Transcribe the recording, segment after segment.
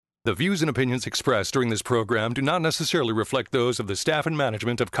The views and opinions expressed during this program do not necessarily reflect those of the staff and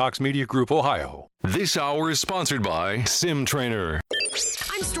management of Cox Media Group, Ohio. This hour is sponsored by Sim Trainer.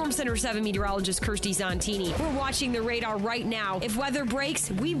 I'm Storm Center 7 meteorologist Kirsty Zontini. We're watching the radar right now. If weather breaks,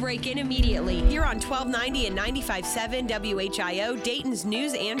 we break in immediately. Here on 1290 and 95.7 WHIO, Dayton's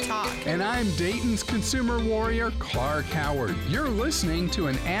News and Talk. And I'm Dayton's consumer warrior, Clark Howard. You're listening to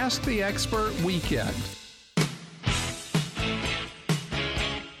an Ask the Expert weekend.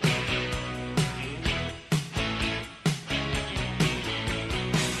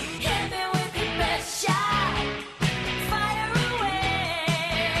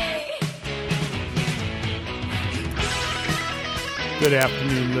 Good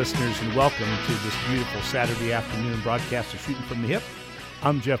afternoon, listeners, and welcome to this beautiful Saturday afternoon broadcast of Shooting from the Hip.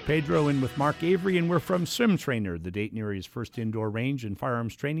 I'm Jeff Pedro, in with Mark Avery, and we're from Sim Trainer, the Dayton area's first indoor range and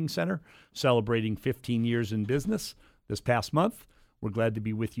firearms training center, celebrating 15 years in business this past month. We're glad to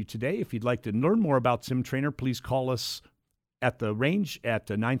be with you today. If you'd like to learn more about Sim Trainer, please call us at the range at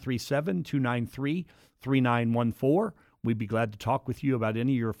 937-293-3914. We'd be glad to talk with you about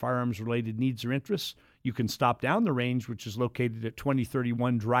any of your firearms-related needs or interests. You can stop down the range, which is located at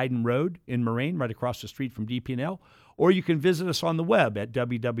 2031 Dryden Road in Moraine, right across the street from DP&L, or you can visit us on the web at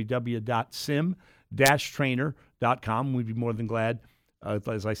www.sim-trainer.com. We'd be more than glad,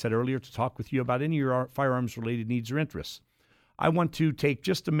 as I said earlier, to talk with you about any of your firearms-related needs or interests. I want to take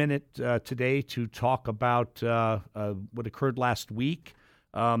just a minute today to talk about what occurred last week,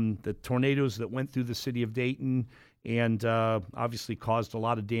 the tornadoes that went through the city of Dayton and obviously caused a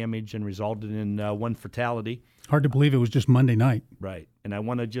lot of damage and resulted in one fatality. Hard to believe it was just Monday night. Right. And I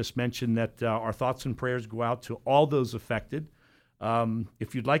want to just mention that our thoughts and prayers go out to all those affected.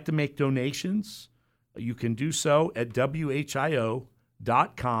 If you'd like to make donations, you can do so at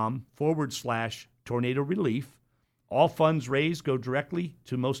WHIO.com/tornado relief. All funds raised go directly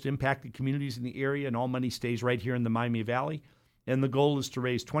to most impacted communities in the area, and all money stays right here in the Miami Valley. And the goal is to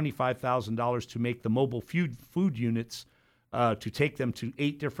raise $25,000 to make the mobile food units, to take them to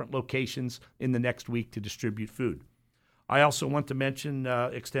 8 different locations in the next week to distribute food. I also want to mention,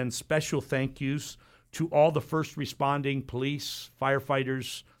 extend special thank yous to all the first responding police,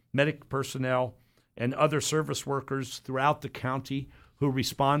 firefighters, medic personnel, and other service workers throughout the county who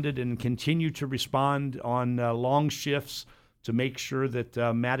responded and continue to respond on long shifts to make sure that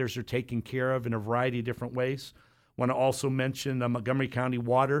matters are taken care of in a variety of different ways. I want to also mention Montgomery County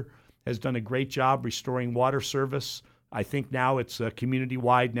Water has done a great job restoring water service. I think now it's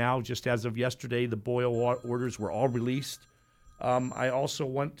community-wide now. Just as of yesterday, the boil orders were all released. I also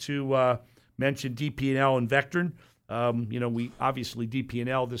want to mention DP&L and Vectren. We obviously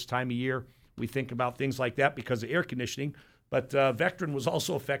DP&L this time of year, we think about things like that because of air conditioning. But Vectren was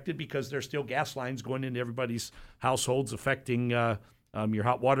also affected because there's still gas lines going into everybody's households, affecting your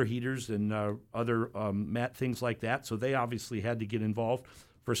hot water heaters and other things like that. So they obviously had to get involved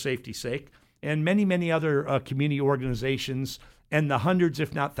for safety's sake. And many, many other community organizations and the hundreds,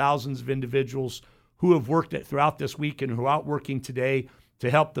 if not thousands of individuals who have worked throughout this week and who are out working today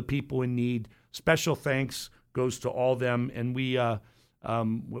to help the people in need. Special thanks goes to all them. And we're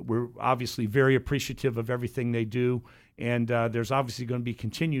obviously very appreciative of everything they do. And there's obviously going to be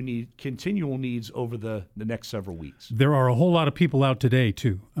continual needs over the next several weeks. There are a whole lot of people out today,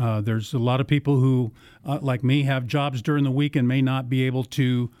 too. There's a lot of people who, like me, have jobs during the week and may not be able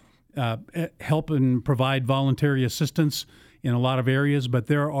to help and provide voluntary assistance in a lot of areas. But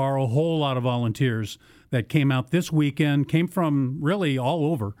there are a whole lot of volunteers that came out this weekend, came from really all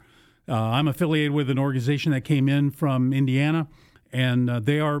over. I'm affiliated with an organization that came in from Indiana, and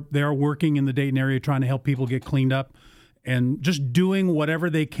they are working in the Dayton area trying to help people get cleaned up and just doing whatever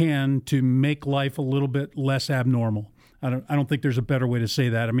they can to make life a little bit less abnormal. I don't think there's a better way to say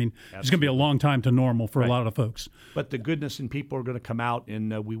that. I mean, Absolutely. It's going to be a long time to normal for a lot of folks. But the goodness in people are going to come out,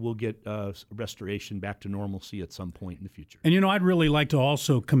 and we will get restoration back to normalcy at some point in the future. And, I'd really like to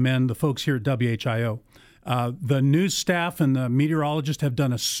also commend the folks here at WHIO. The news staff and the meteorologists have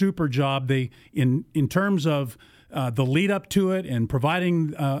done a super job. They, in terms of the lead up to it and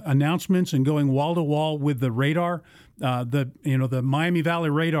providing announcements and going wall to wall with the radar, the Miami Valley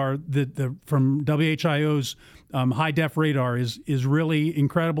radar from WHIO's high def radar is really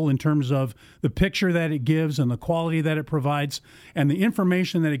incredible in terms of the picture that it gives and the quality that it provides and the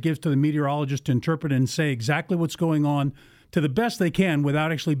information that it gives to the meteorologist to interpret and say exactly what's going on to the best they can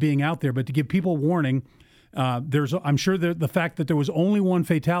without actually being out there, but to give people warning. I'm sure the fact that there was only one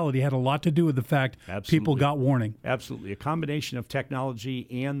fatality had a lot to do with the fact people got warning. Absolutely. A combination of technology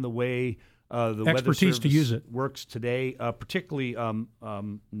and the way the expertise weather to use it works today, particularly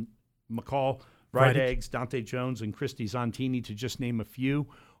McCall, Bright Eggs, Dante Jones, and Kirsty Zontini, to just name a few,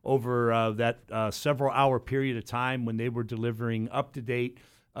 over that several-hour period of time when they were delivering up-to-date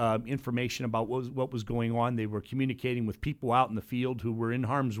information about what was going on. They were communicating with people out in the field who were in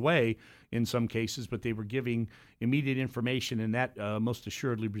harm's way in some cases, but they were giving immediate information, and that most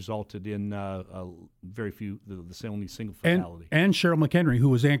assuredly resulted in very few, the only single fatality. And Cheryl McHenry, who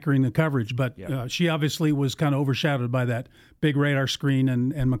was anchoring the coverage, but she obviously was kind of overshadowed by that big radar screen,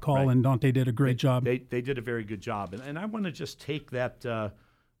 and McCall and Dante did a great job. They did a very good job, and I want to just take that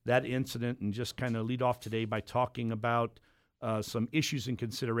incident and just kind of lead off today by talking about some issues and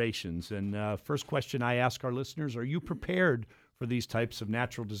considerations. And first question I ask our listeners, are you prepared for these types of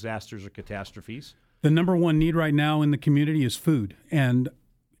natural disasters or catastrophes? The number one need right now in the community is food, and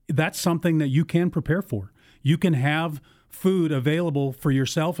that's something that you can prepare for. You can have food available for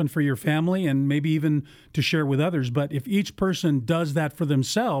yourself and for your family, and maybe even to share with others. But if each person does that for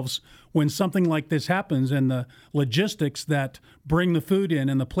themselves, when something like this happens and the logistics that bring the food in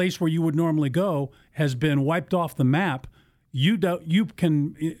and the place where you would normally go has been wiped off the map, you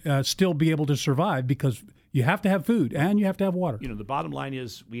can still be able to survive, because you have to have food and you have to have water. The bottom line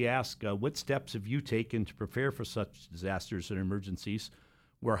is we ask, what steps have you taken to prepare for such disasters and emergencies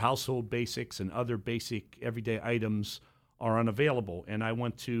where household basics and other basic everyday items are unavailable? And I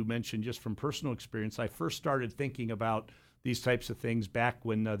want to mention, just from personal experience, I first started thinking about these types of things back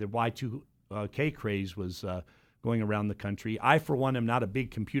when the Y2K craze was going around the country. I, for one, am not a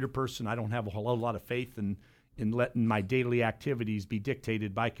big computer person. I don't have a whole lot of faith in letting my daily activities be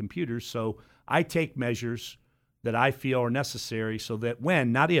dictated by computers. So I take measures that I feel are necessary so that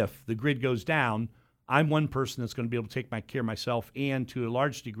when, not if, the grid goes down, I'm one person that's going to be able to take care of myself and, to a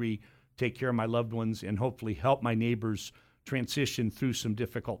large degree, take care of my loved ones and hopefully help my neighbors transition through some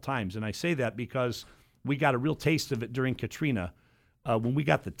difficult times. And I say that because we got a real taste of it during Katrina. When we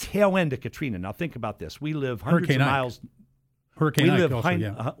got the tail end of Katrina, now think about this. We live hundreds of miles.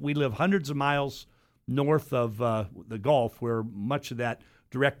 We live hundreds of miles north of the Gulf, where much of that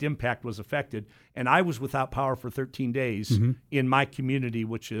direct impact was affected. And I was without power for 13 days in my community,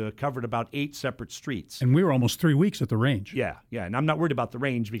 which covered about 8 separate streets. And we were almost 3 weeks at the range. Yeah. And I'm not worried about the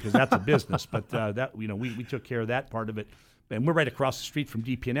range because that's a business, but we took care of that part of it. And we're right across the street from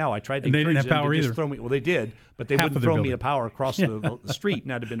DP&L. I tried to encourage them to just throw me. Well, they did, but they wouldn't throw me a power across the street,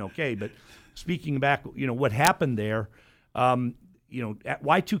 and that'd have been okay. But speaking back, what happened there,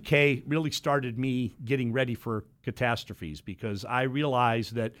 Y2K really started me getting ready for catastrophes, because I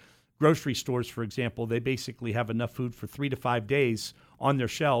realized that grocery stores, for example, they basically have enough food for 3 to 5 days on their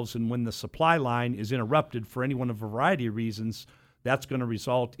shelves, and when the supply line is interrupted for any one of a variety of reasons, that's going to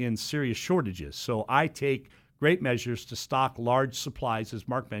result in serious shortages. So I take great measures to stock large supplies, as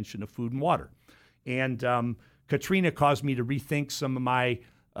Mark mentioned, of food and water. And Katrina caused me to rethink some of my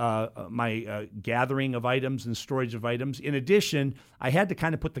gathering of items and storage of items. In addition, I had to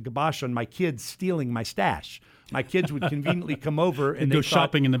kind of put the kibosh on my kids stealing my stash. My kids would conveniently come over and go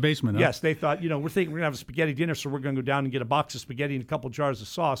shopping in the basement. Yes, they thought, we're thinking we're going to have a spaghetti dinner, so we're going to go down and get a box of spaghetti and a couple jars of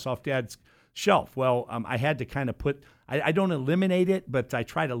sauce off Dad's shelf. Well, I had to kind of I don't eliminate it, but I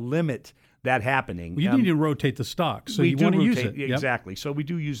try to limit that happening. Well, you need to rotate the stock, so you want to use it. Exactly. Yep. So we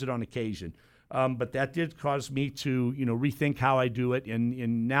do use it on occasion. But that did cause me to, rethink how I do it.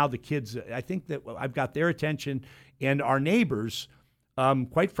 And now the kids, I think that I've got their attention, and our neighbors,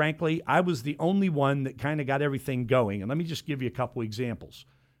 quite frankly, I was the only one that kind of got everything going. And let me just give you a couple examples.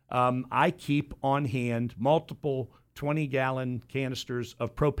 I keep on hand multiple 20-gallon canisters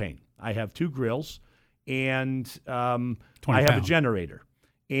of propane. I have 2 grills, and I have a generator.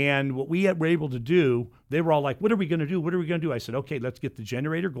 And what we were able to do, they were all like, what are we going to do? What are we going to do? I said, okay, let's get the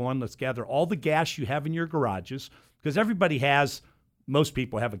generator going. Let's gather all the gas you have in your garages, because most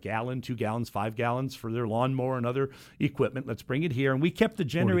people have 1 gallon, 2 gallons, 5 gallons for their lawnmower and other equipment. Let's bring it here. And we kept the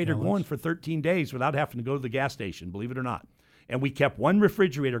generator going for 13 days without having to go to the gas station, believe it or not. And we kept 1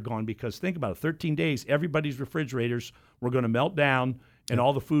 refrigerator going, because think about it, 13 days, everybody's refrigerators were going to melt down and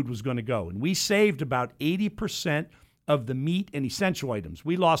all the food was going to go. And we saved about 80% of the meat and essential items.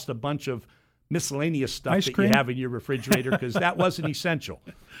 We lost a bunch of miscellaneous stuff you have in your refrigerator because that wasn't essential.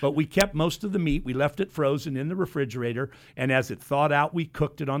 But we kept most of the meat. We left it frozen in the refrigerator, and as it thawed out, we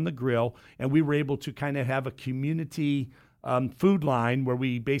cooked it on the grill, and we were able to kind of have a community food line where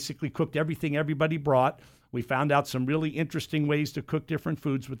we basically cooked everything everybody brought. We found out some really interesting ways to cook different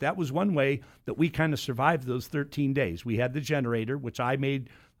foods, but that was one way that we kind of survived those 13 days. We had the generator, which I made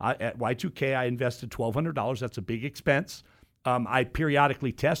at Y2K. I invested $1,200. That's a big expense. I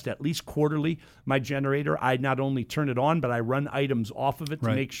periodically test, at least quarterly, my generator. I not only turn it on, but I run items off of it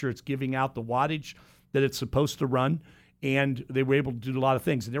to make sure it's giving out the wattage that it's supposed to run. and they were able to do a lot of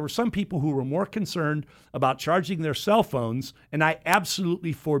things. And there were some people who were more concerned about charging their cell phones, and I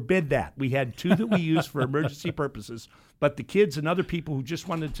absolutely forbid that. We had 2 that we used for emergency purposes, but the kids and other people who just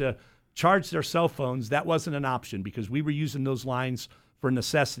wanted to charge their cell phones, that wasn't an option because we were using those lines for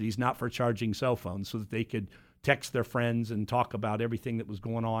necessities, not for charging cell phones, so that they could text their friends and talk about everything that was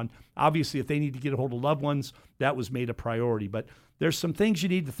going on. Obviously, if they need to get a hold of loved ones, that was made a priority. But there's some things you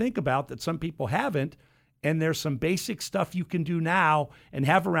need to think about that some people haven't, and there's some basic stuff you can do now and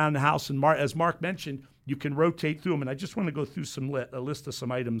have around the house. And as Mark mentioned, you can rotate through them. And I just want to go through a list of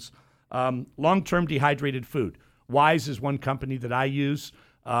some items. Long-term dehydrated food. Wise is one company that I use.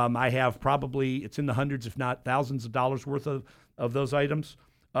 I have it's in the hundreds, if not thousands of dollars worth of those items.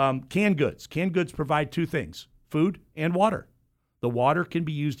 Canned goods. Canned goods provide 2 things, food and water. The water can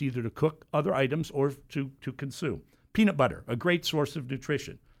be used either to cook other items or to consume. Peanut butter, a great source of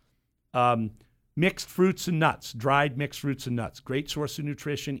nutrition. Mixed fruits and nuts, dried mixed fruits and nuts, great source of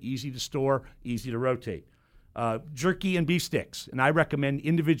nutrition, easy to store, easy to rotate. Jerky and beef sticks, and I recommend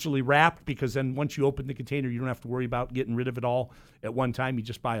individually wrapped because then once you open the container, you don't have to worry about getting rid of it all at one time. You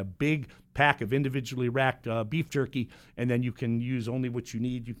just buy a big pack of individually wrapped beef jerky, and then you can use only what you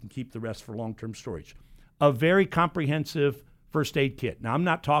need. You can keep the rest for long-term storage. A very comprehensive first aid kit. Now, I'm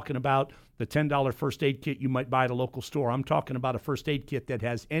not talking about the $10 first aid kit you might buy at a local store. I'm talking about a first aid kit that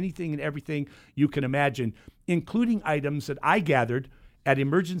has anything and everything you can imagine, including items that I gathered at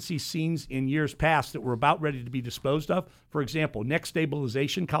emergency scenes in years past that were about ready to be disposed of. For example, neck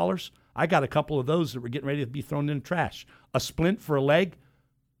stabilization collars. I got a couple of those that were getting ready to be thrown in the trash. A splint for a leg,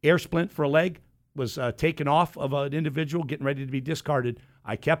 air splint for a leg, was taken off of an individual getting ready to be discarded.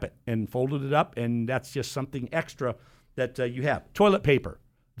 I kept it and folded it up, and that's just something extra that you have. Toilet paper,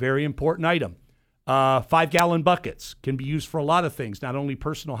 very important item. 5-gallon buckets can be used for a lot of things, not only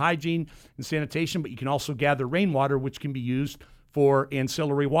personal hygiene and sanitation, but you can also gather rainwater, which can be used for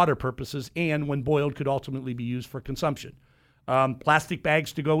ancillary water purposes, and when boiled could ultimately be used for consumption. Plastic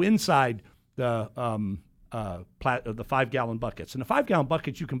bags to go inside the 5-gallon buckets. And the 5-gallon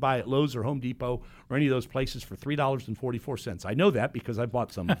buckets you can buy at Lowe's or Home Depot or any of those places for $3.44. I know that because I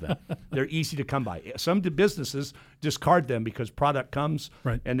bought some of them. They're easy to come by. Some businesses discard them because product comes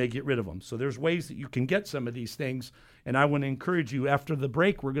and they get rid of them. So there's ways that you can get some of these things. And I want to encourage you, after the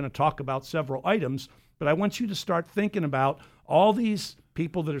break, we're going to talk about several items, but I want you to start thinking about all these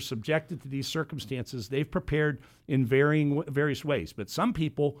people that are subjected to these circumstances. They've prepared in various ways. But some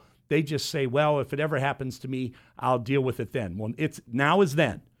people, they just say, well, if it ever happens to me, I'll deal with it then. Well, it's now is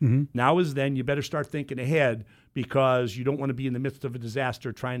then. Mm-hmm. Now is then. You better start thinking ahead because you don't want to be in the midst of a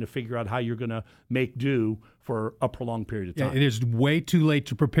disaster trying to figure out how you're going to make do for a prolonged period of time. Yeah, it is way too late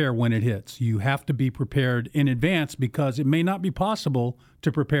to prepare when it hits. You have to be prepared in advance because it may not be possible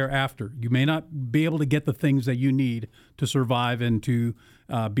to prepare after. You may not be able to get the things that you need to survive and to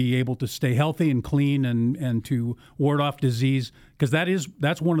be able to stay healthy and clean and to ward off disease, because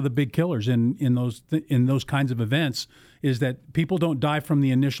that's one of the big killers in those kinds of events, is that people don't die from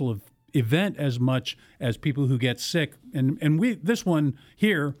the initial event as much as people who get sick. And this one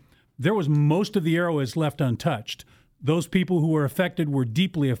here, there was most of the arrow is left untouched. Those people who were affected were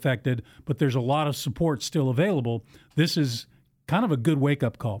deeply affected, but there's a lot of support still available. This is kind of a good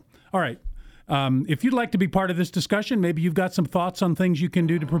wake-up call. All right. If you'd like to be part of this discussion, maybe you've got some thoughts on things you can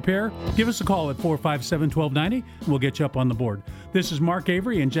do to prepare, give us a call at 457-1290. We'll get you up on the board. This is Mark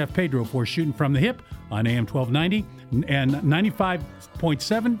Avery and Jeff Pedro for Shooting from the Hip on AM 1290 and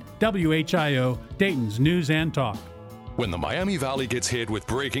 95.7 WHIO, Dayton's News and Talk. When the Miami Valley gets hit with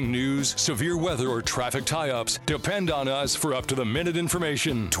breaking news, severe weather, or traffic tie-ups, depend on us for up-to-the-minute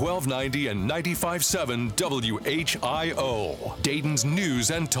information. 1290 and 95.7 WHIO, Dayton's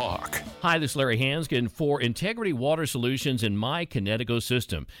News and Talk. Hi, this is Larry Hanskin for Integrity Water Solutions in My Kinetico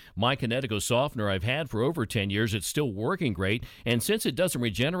system. My Kinetico softener I've had for over 10 years. It's still working great, and since it doesn't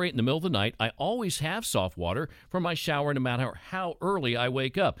regenerate in the middle of the night, I always have soft water for my shower no matter how early I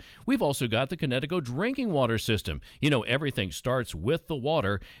wake up. We've also got the Kinetico drinking water system. You know, everything starts with the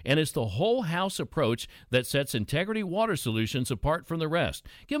water, and it's the whole house approach that sets Integrity Water Solutions apart from the rest.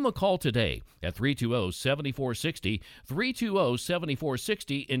 Give them a call today at 320-7460,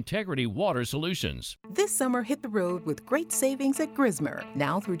 320-7460, Integrity Water Solutions. This summer, hit the road with great savings at Grismer.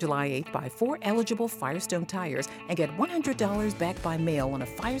 Now through July 8th, buy 4 eligible Firestone tires and get $100 back by mail on a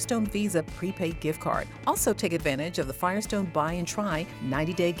Firestone Visa prepaid gift card. Also take advantage of the Firestone Buy and Try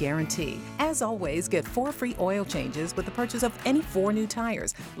 90-day guarantee. As always, get 4 free oil changes $100 with the purchase of any 4 new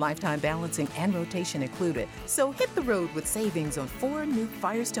tires, lifetime balancing and rotation included. So hit the road with savings on 4 new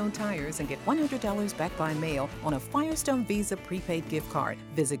Firestone tires and get $100 back by mail on a Firestone Visa prepaid gift card.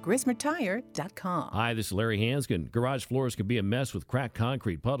 Visit GrismerTire.com. Hi, this is Larry Hanskin. Garage floors can be a mess with cracked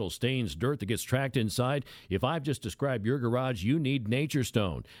concrete, puddles, stains, dirt that gets tracked inside. If I've just described your garage, you need Nature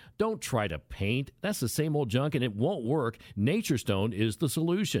Stone. Don't try to paint. That's the same old junk and it won't work. Nature Stone is the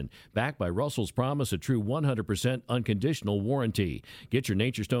solution. Backed by Russell's Promise, a true 100% unconditional warranty. Get your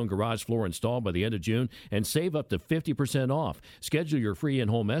Nature Stone garage floor installed by the end of June and save up to 50% off. Schedule your free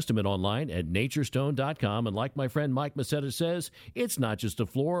in-home estimate online at naturestone.com. And like my friend Mike Macetta says, it's not just a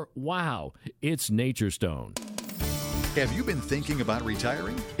floor. Wow, it's Nature Stone. Have you been thinking about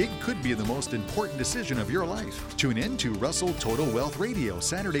retiring? It could be the most important decision of your life. Tune in to Russell Total Wealth Radio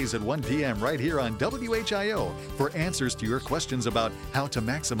Saturdays at 1 p.m. right here on WHIO for answers to your questions about how to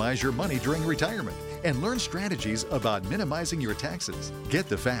maximize your money during retirement and learn strategies about minimizing your taxes. Get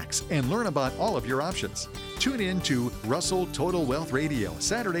the facts and learn about all of your options. Tune in to Russell Total Wealth Radio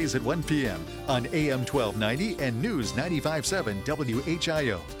Saturdays at 1 p.m. on AM 1290 and News 95.7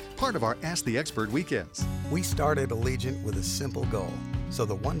 WHIO. Part of our Ask the Expert weekends. We started Allegiant with a simple goal, so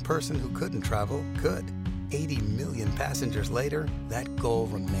the one person who couldn't travel could. 80 million passengers later, that goal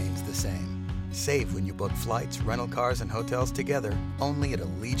remains the same. Save when you book flights, rental cars, and hotels together, only at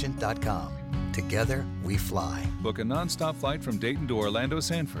Allegiant.com. Together, we fly. Book a non-stop flight from Dayton to Orlando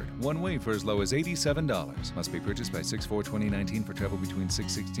Sanford. One way for as low as $87. Must be purchased by 6/4/2019 for travel between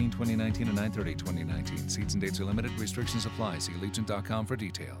 6/16/2019 and 9/30/2019. Seats and dates are limited. Restrictions apply. See Allegiant.com for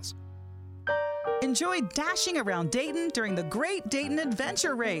details. Enjoy dashing around Dayton during the Great Dayton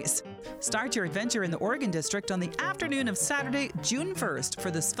Adventure Race. Start your adventure in the Oregon District on the afternoon of Saturday, June 1st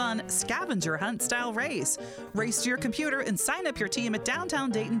for this fun scavenger hunt style race. Race to your computer and sign up your team at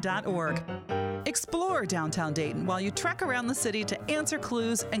downtowndayton.org. Explore downtown Dayton while you trek around the city to answer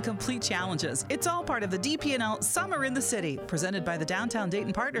clues and complete challenges. It's all part of the DP&L Summer in the City, presented by the Downtown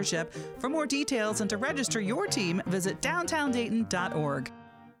Dayton Partnership. For more details and to register your team, visit downtowndayton.org.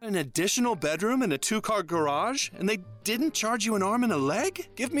 An additional bedroom and a 2-car garage? And they didn't charge you an arm and a leg?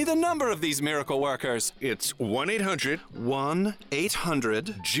 Give me the number of these miracle workers. It's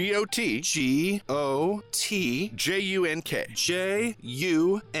 1-800-GOT. G-O-T-J-U-N-K.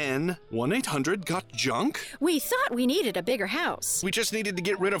 J-U-N. 1-800-GOT-JUNK? We thought we needed a bigger house. We just needed to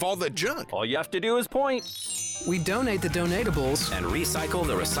get rid of all the junk. All you have to do is point. We donate the donatables and recycle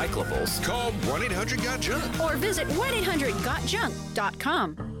the recyclables. Call 1-800-GOT-JUNK. Or visit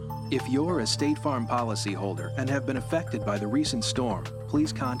 1-800-GOT-JUNK.com. If you're a State Farm policyholder and have been affected by the recent storm,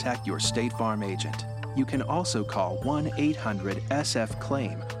 please contact your State Farm agent. You can also call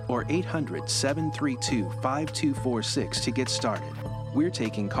 1-800-SF-CLAIM or 800-732-5246 to get started. We're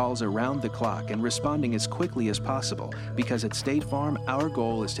taking calls around the clock and responding as quickly as possible because at State Farm, our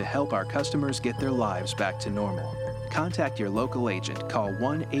goal is to help our customers get their lives back to normal. Contact your local agent, call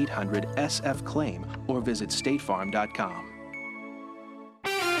 1-800-SF-CLAIM or visit statefarm.com.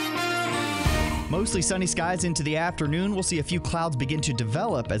 Mostly sunny skies into the afternoon. We'll see a few clouds begin to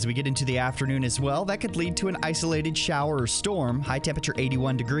develop as we get into the afternoon as well. That could lead to an isolated shower or storm. High temperature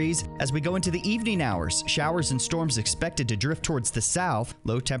 81 degrees. As we go into the evening hours, showers and storms expected to drift towards the south.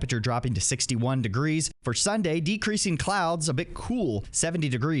 Low temperature dropping to 61 degrees. For Sunday, decreasing clouds, a bit cool, 70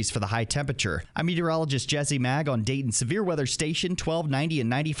 degrees for the high temperature. I'm meteorologist Jesse Mag on Dayton Severe Weather Station 1290 and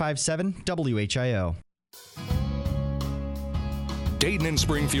 95.7 WHIO. Dayton and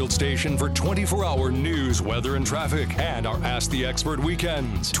Springfield station for 24-hour news, weather, and traffic, and our Ask the Expert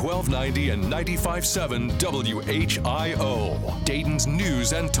weekends. 1290 and 95.7 WHIO. Dayton's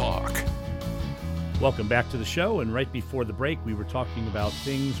News and Talk. Welcome back to the show. And right before the break, we were talking about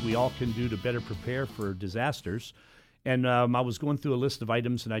things we all can do to better prepare for disasters. And I was going through a list of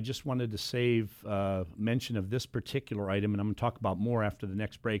items, and I just wanted to save mention of this particular item, and I'm going to talk about more after the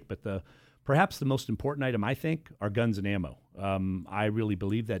next break. But perhaps the most important item, I think, are guns and ammo. I really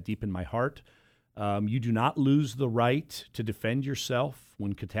believe that deep in my heart. You do not lose the right to defend yourself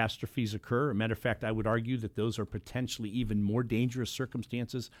when catastrophes occur. As a matter of fact, I would argue that those are potentially even more dangerous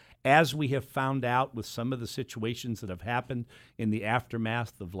circumstances, as we have found out with some of the situations that have happened in the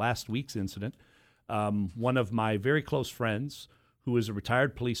aftermath of last week's incident. One of my very close friends, who is a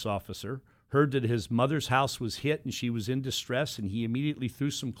retired police officer, heard that his mother's house was hit and she was in distress, and he immediately threw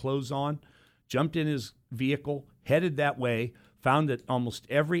some clothes on, jumped in his vehicle, headed that way, found that almost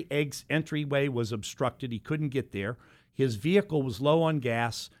every entryway was obstructed. He couldn't get there. His vehicle was low on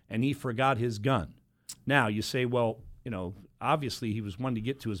gas, and he forgot his gun. Now, you say, well, obviously he was wanting to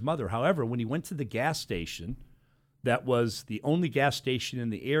get to his mother. However, when he went to the gas station, that was the only gas station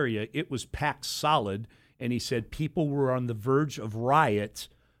in the area, it was packed solid, and he said people were on the verge of riots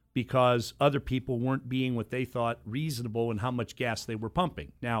because other people weren't being what they thought reasonable in how much gas they were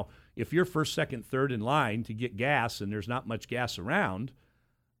pumping. Now, if you're first, second, third in line to get gas and there's not much gas around,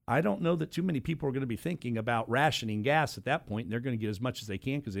 I don't know that too many people are going to be thinking about rationing gas at that point, and they're going to get as much as they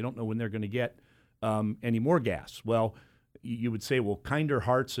can because they don't know when they're going to get any more gas. Well, you would say, well, kinder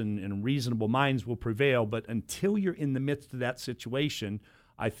hearts and reasonable minds will prevail, but until you're in the midst of that situation,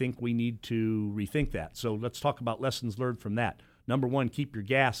 I think we need to rethink that. So let's talk about lessons learned from that. Number one, keep your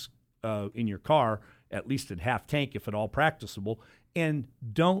gas in your car at least at half tank if at all practicable, and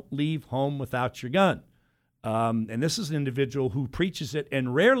don't leave home without your gun. And this is an individual who preaches it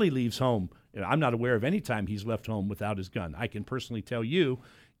and rarely leaves home. I'm not aware of any time he's left home without his gun. I can personally tell you,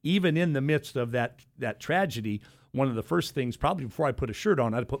 even in the midst of that tragedy, one of the first things, probably before I put a shirt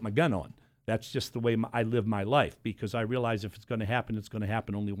on, I'd put my gun on. That's just the way I live my life, because I realize if it's going to happen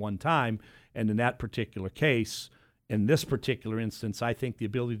only one time. And in that particular case, in this particular instance, I think the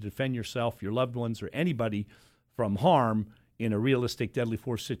ability to defend yourself, your loved ones, or anybody from harm in a realistic deadly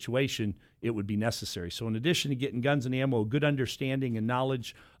force situation, it would be necessary. So in addition to getting guns and ammo, a good understanding and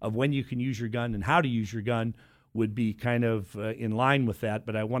knowledge of when you can use your gun and how to use your gun would be kind of in line with that.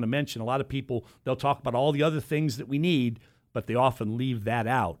 But I want to mention, a lot of people, they'll talk about all the other things that we need, but they often leave that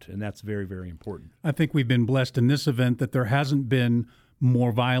out, and that's very, very important. I think we've been blessed in this event that there hasn't been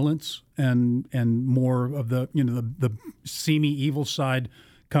more violence and more of the seamy evil side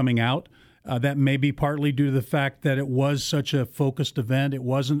coming out. That may be partly due to the fact that it was such a focused event. It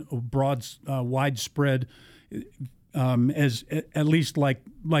wasn't a broad, widespread, as at least like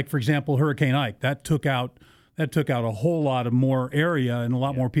for example, Hurricane Ike. That took out a whole lot of more area, and a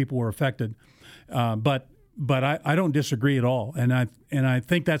lot more people were affected. But I don't disagree at all, and I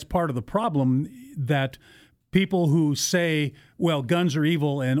think that's part of the problem, that people who say, well, guns are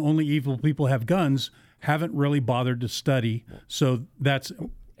evil and only evil people have guns, haven't really bothered to study. So that's...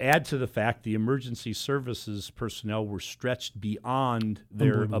 Add to the fact the emergency services personnel were stretched beyond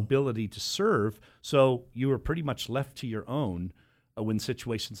their ability to serve, so you were pretty much left to your own when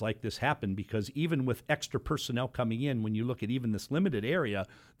situations like this happen, because even with extra personnel coming in, when you look at even this limited area,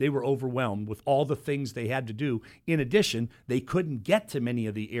 they were overwhelmed with all the things they had to do. In addition, they couldn't get to many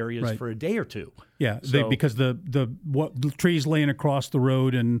of the areas for a day or two. Yeah, so, because the trees laying across the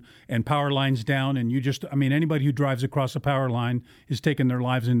road and power lines down, and anybody who drives across a power line is taking their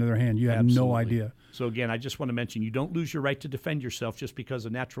lives into their hand. You have no idea. So again, I just want to mention, you don't lose your right to defend yourself just because a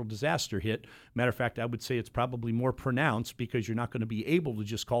natural disaster hit. Matter of fact, I would say it's probably more pronounced because you're not going to be able to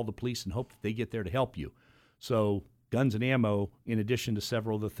just call the police and hope that they get there to help you. So guns and ammo, in addition to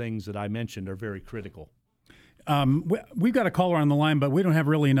several of the things that I mentioned, are very critical. We've got a caller on the line, but we don't have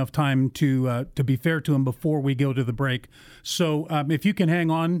really enough time to be fair to him before we go to the break. So if you can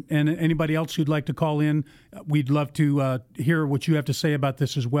hang on, and anybody else who'd like to call in, we'd love to hear what you have to say about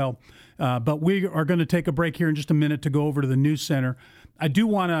this as well. But we are going to take a break here in just a minute to go over to the news center. I do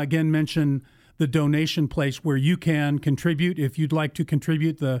want to again mention the donation place where you can contribute if you'd like to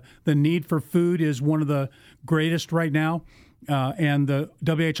contribute. The need for food is one of the greatest right now. And the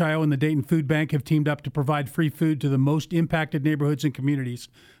WHIO and the Dayton Food Bank have teamed up to provide free food to the most impacted neighborhoods and communities.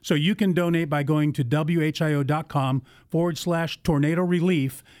 So you can donate by going to WHIO.com/tornado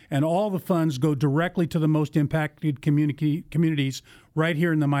relief, and all the funds go directly to the most impacted communities right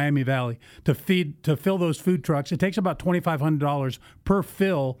here in the Miami Valley to fill those food trucks. It takes about $2,500 per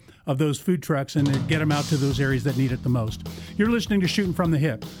fill of those food trucks, and to get them out to those areas that need it the most. You're listening to Shooting from the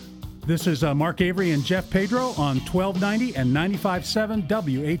Hip. This is Mark Avery and Jeff Pedro on 1290 and 95.7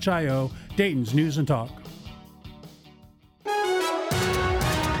 WHIO, Dayton's News and Talk.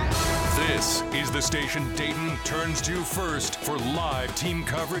 This is the station Dayton turns to first for live team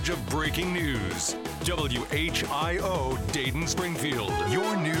coverage of breaking news. WHIO Dayton Springfield.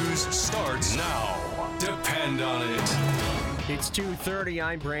 Your news starts now. Depend on it. It's 2:30.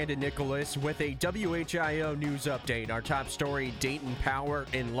 I'm Brandon Nicholas with a WHIO news update. Our top story, Dayton Power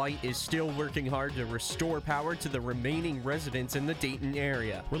and Light is still working hard to restore power to the remaining residents in the Dayton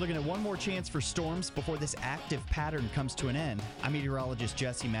area. We're looking at one more chance for storms before this active pattern comes to an end. I'm meteorologist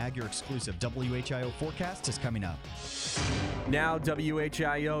Jesse Mag. Your exclusive WHIO forecast is coming up. Now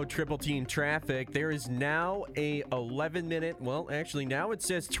WHIO triple team traffic. There is now a 11-minute, well, actually now it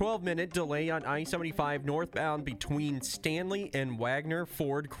says 12-minute delay on I-75 northbound between Stanley and Wagner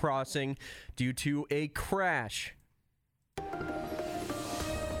Ford crossing due to a crash.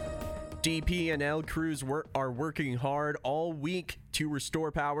 DP&L crews are working hard all week to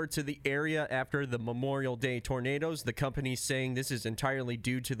restore power to the area after the Memorial Day tornadoes. The company saying this is entirely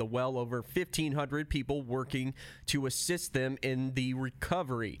due to the well over 1,500 people working to assist them in the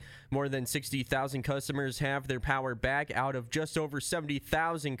recovery. More than 60,000 customers have their power back out of just over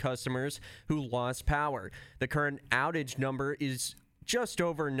 70,000 customers who lost power. The current outage number is just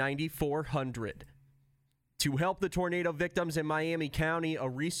over 9,400. To help the tornado victims in Miami County, a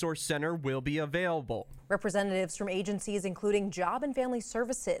resource center will be available. Representatives from agencies including Job and Family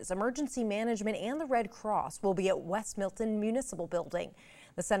Services, Emergency Management, and the Red Cross will be at West Milton Municipal Building.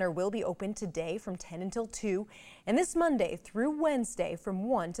 The center will be open today from 10 until 2, and this Monday through Wednesday from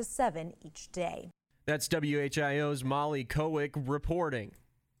 1 to 7 each day. That's WHIO's Molly Kowick reporting.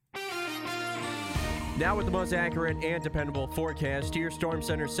 Now with the most accurate and dependable forecast, here's Storm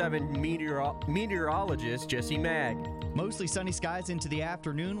Center 7 meteorologist Jesse Mag. Mostly sunny skies into the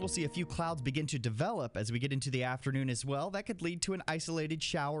afternoon. We'll see a few clouds begin to develop as we get into the afternoon as well. That could lead to an isolated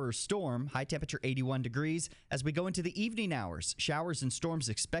shower or storm. High temperature 81 degrees. As we go into the evening hours, showers and storms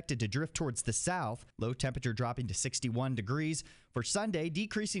expected to drift towards the south. Low temperature dropping to 61 degrees. For Sunday,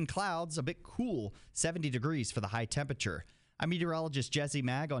 decreasing clouds, a bit cool, 70 degrees for the high temperature. I'm meteorologist Jesse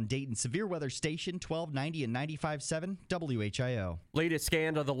Mag on Dayton Severe Weather Station 1290 and 95.7 WHIO. Latest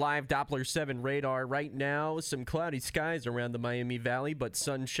scan of the live Doppler 7 radar. Right now, some cloudy skies around the Miami Valley, but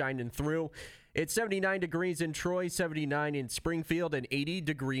sun shining through. It's 79 degrees in Troy, 79 in Springfield, and 80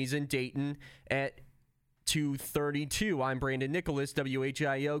 degrees in Dayton at 2:32. I'm Brandon Nicholas,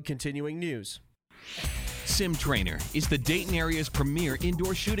 WHIO Continuing News. Sim Trainer is the Dayton area's premier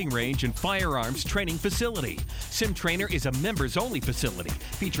indoor shooting range and firearms training facility. Sim Trainer is a members-only facility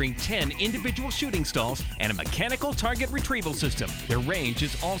featuring 10 individual shooting stalls and a mechanical target retrieval system. Their range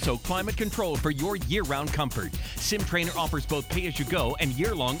is also climate controlled for your year-round comfort. Sim Trainer offers both pay-as-you-go and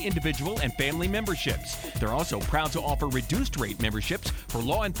year-long individual and family memberships. They're also proud to offer reduced-rate memberships for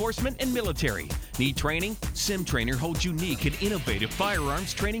law enforcement and military. Need training? Sim Trainer holds unique and innovative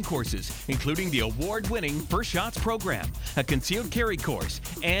firearms training courses, including the award-winning First Shots program, a concealed carry course,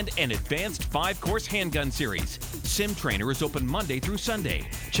 and an advanced 5-course handgun series. Sim Trainer is open Monday through Sunday.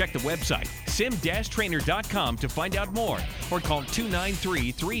 Check the website, sim-trainer.com to find out more, or call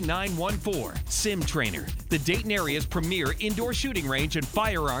 293-3914. Sim Trainer, the Dayton area's premier indoor shooting range and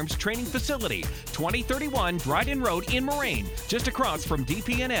firearms training facility, 2031 Dryden Road in Moraine, just across from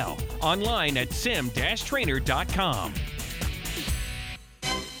DP&L. Online at sim-trainer.com.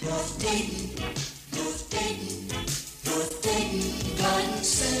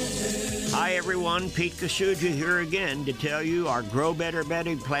 Hi everyone, Pete Kasuja here again to tell you our Grow Better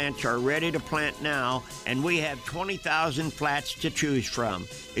bedding plants are ready to plant now, and we have 20,000 flats to choose from.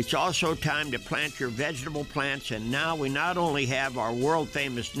 It's also time to plant your vegetable plants, and now we not only have our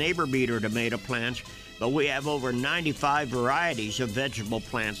world-famous Neighbor Beater tomato plants, but we have over 95 varieties of vegetable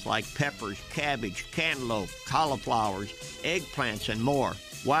plants like peppers, cabbage, cantaloupe, cauliflowers, eggplants, and more.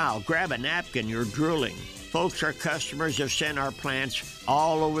 Wow, grab a napkin, you're drooling. Folks, our customers have sent our plants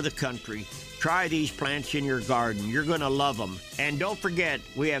all over the country. Try these plants in your garden. You're going to love them. And don't forget,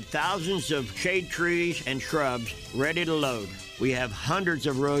 we have thousands of shade trees and shrubs ready to load. We have hundreds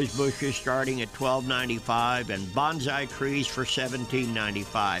of rose bushes starting at $12.95 and bonsai trees for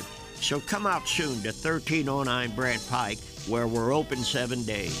 $17.95. So come out soon to 1309 Brant Pike, where we're open 7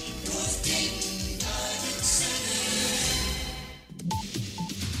 days.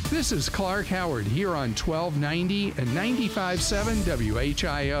 This is Clark Howard here on 1290 and 95.7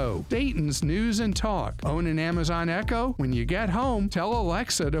 WHIO, Dayton's News and Talk. Own an Amazon Echo? When you get home, tell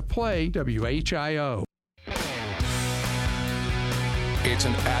Alexa to play WHIO. It's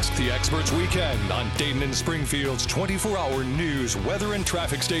an Ask the Experts weekend on Dayton and Springfield's 24-hour news, weather, and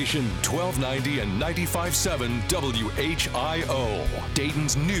traffic station, 1290 and 95.7 WHIO,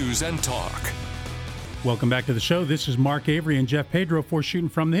 Dayton's News and Talk. Welcome back to the show. This is Mark Avery and Jeff Pedro for Shooting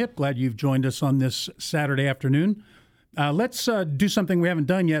from the Hip. Glad you've joined us on this Saturday afternoon. Let's do something we haven't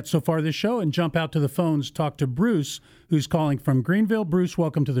done yet so far this show and jump out to the phones, talk to Bruce, who's calling from Greenville. Bruce,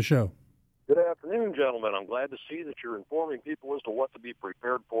 welcome to the show. Good afternoon, gentlemen. I'm glad to see that you're informing people as to what to be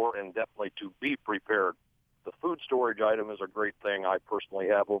prepared for and definitely to be prepared. The food storage item is a great thing. I personally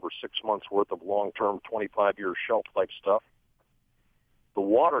have over 6 months' worth of long-term 25-year shelf-life stuff. The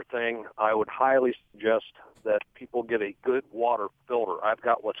water thing, I would highly suggest that people get a good water filter. I've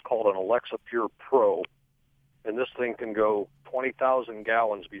got what's called an Alexa Pure Pro, and this thing can go 20,000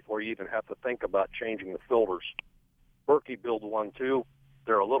 gallons before you even have to think about changing the filters. Berkey build one, too.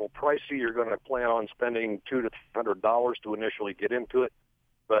 They're a little pricey. You're going to plan on spending $200 to $300 to initially get into it.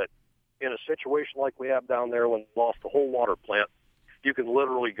 But in a situation like we have down there when we lost the whole water plant, You can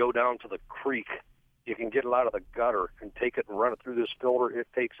literally go down to the creek. You can get it out of the gutter and take it and run it through this filter. It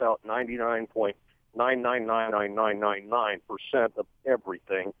takes out 99.9999999% of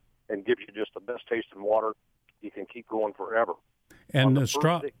everything and gives you just the best tasting water. You can keep going forever. And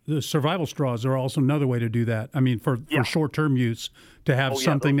the survival straws are also another way to do that. I mean, for short-term use, to have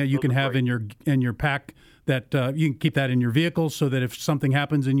something that you can have in your pack that you can keep that in your vehicle, so that if something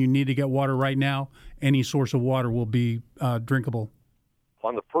happens and you need to get water right now, any source of water will be drinkable.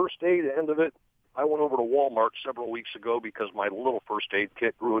 On the first aid end of it, I went over to Walmart several weeks ago because my little first aid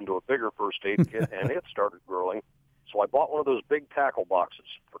kit grew into a bigger first aid kit, and it started growing. So I bought one of those big tackle boxes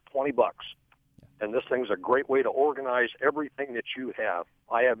for $20. And this thing's a great way to organize everything that you have.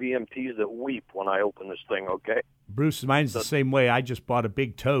 I have EMTs that weep when I open this thing, okay? Bruce, mine's the same way. I just bought a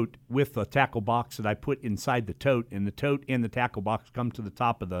big tote with a tackle box that I put inside the tote, and the tote and the tackle box come to the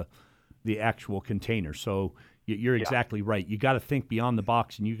top of the actual container. So you're exactly right. You got to think beyond the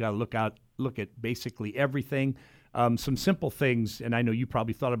box, and you got to look at basically everything. Some simple things, and I know you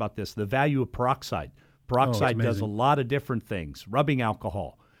probably thought about this, the value of peroxide. Peroxide does a lot of different things. Rubbing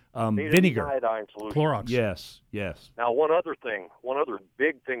alcohol. Vinegar, iodine solution. Clorox. Yes. Now, one other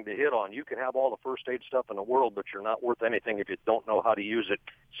big thing to hit on, you can have all the first aid stuff in the world, but you're not worth anything if you don't know how to use it.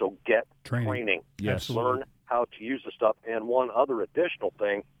 So get training. Yes. Learn how to use the stuff. And one other additional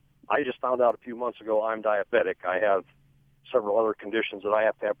thing, I just found out a few months ago I'm diabetic. I have several other conditions that I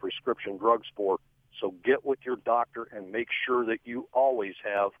have to have prescription drugs for. So get with your doctor and make sure that you always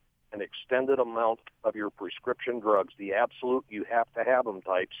have an extended amount of your prescription drugs, the absolute you have to have them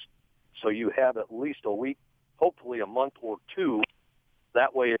types, so you have at least a week, hopefully a month or two.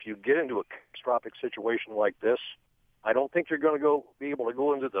 That way, if you get into a catastrophic situation like this, I don't think you're going to be able to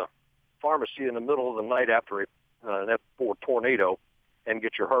go into the pharmacy in the middle of the night after an F4 tornado and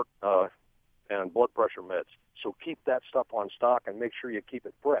get your heart and blood pressure meds. So keep that stuff on stock and make sure you keep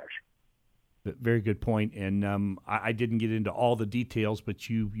it fresh. Very good point. And I didn't get into all the details, but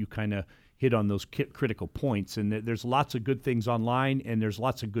you kind of hit on those critical points. And there's lots of good things online, and there's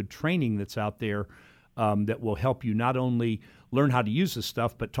lots of good training that's out there that will help you not only learn how to use this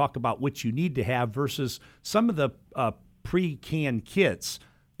stuff, but talk about what you need to have versus some of the pre-canned kits.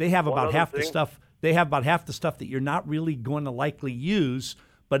 They have about half the stuff. They have about half the stuff that you're not really going to likely use,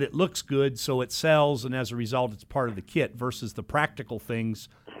 but it looks good, so it sells, and as a result, it's part of the kit versus the practical things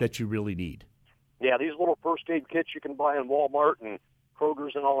that you really need. Yeah, these little first aid kits you can buy in Walmart and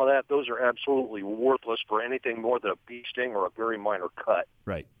Kroger's and all of that, those are absolutely worthless for anything more than a bee sting or a very minor cut.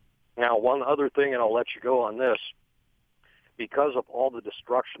 Right. Now, one other thing, and I'll let you go on this, because of all the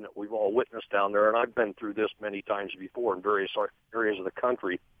destruction that we've all witnessed down there, and I've been through this many times before in various areas of the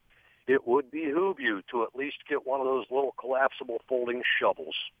country, it would behoove you to at least get one of those little collapsible folding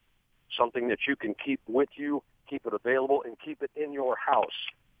shovels, something that you can keep with you, keep it available, and keep it in your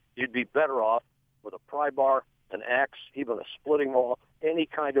house. You'd be better off with a pry bar, an axe, even a splitting maul, any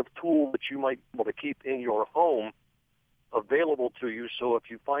kind of tool that you might be able to keep in your home available to you, so if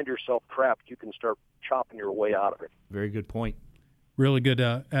you find yourself trapped, you can start chopping your way out of it. Very good point. Really good,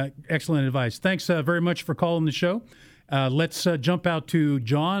 excellent advice. Thanks very much for calling the show. Let's jump out to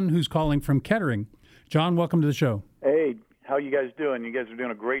John, who's calling from Kettering. John, welcome to the show. Hey, how you guys doing? You guys are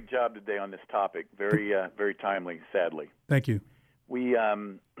doing a great job today on this topic. Very, very timely, sadly. Thank you.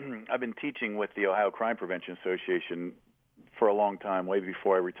 I've been teaching with the Ohio Crime Prevention Association for a long time, way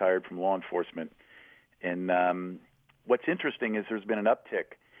before I retired from law enforcement. And what's interesting is there's been an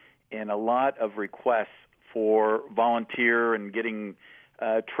uptick in a lot of requests for volunteer and getting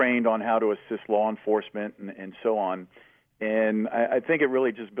trained on how to assist law enforcement and so on. And I think it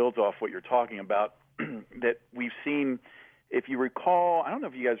really just builds off what you're talking about, that we've seen, if you recall, I don't know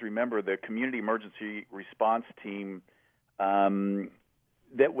if you guys remember the Community Emergency Response Team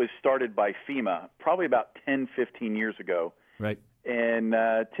that was started by FEMA probably about 10, 15 years ago. Right. And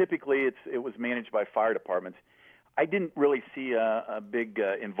typically it was managed by fire departments. I didn't really see a big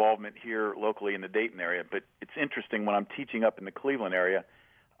involvement here locally in the Dayton area, but it's interesting when I'm teaching up in the Cleveland area,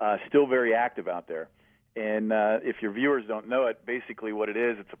 still very active out there. And if your viewers don't know it, basically what it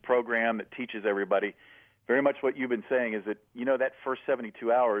is, it's a program that teaches everybody very much what you've been saying is that, that first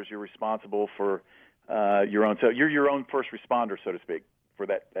 72 hours you're responsible for your own. So you're your own first responder, so to speak, for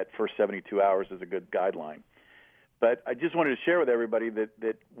that first 72 hours is a good guideline. But I just wanted to share with everybody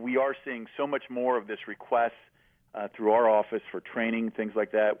that we are seeing so much more of this request through our office for training, things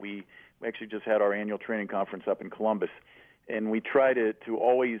like that. We actually just had our annual training conference up in Columbus, and we try to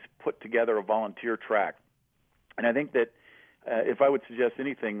always put together a volunteer track. And I think that if I would suggest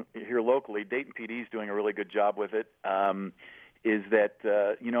anything here locally, Dayton PD is doing a really good job with it, is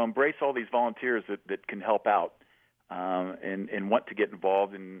that, embrace all these volunteers that can help out. and want to get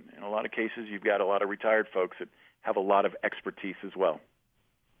involved. And in a lot of cases, you've got a lot of retired folks that have a lot of expertise as well.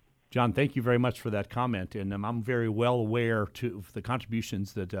 John, thank you very much for that comment, and I'm very well aware of the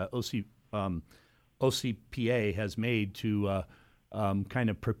contributions that OCPA has made to kind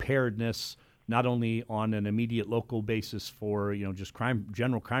of preparedness, not only on an immediate local basis for just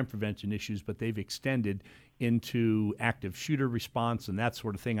general crime prevention issues, but they've extended into active shooter response and that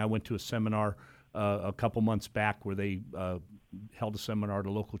sort of thing. I went to a seminar a couple months back where they held a seminar at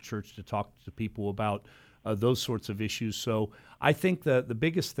a local church to talk to people about those sorts of issues. So I think the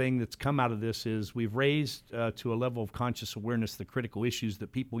biggest thing that's come out of this is we've raised to a level of conscious awareness the critical issues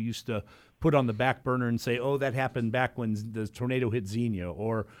that people used to put on the back burner and say, oh, that happened back when the tornado hit Xenia,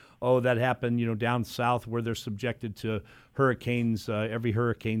 or, oh, that happened down south where they're subjected to hurricanes every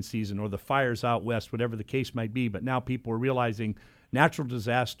hurricane season, or the fires out west, whatever the case might be. But now people are realizing natural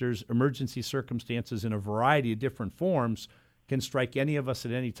disasters, emergency circumstances in a variety of different forms can strike any of us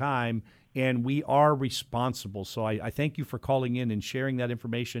at any time, and we are responsible. So I thank you for calling in and sharing that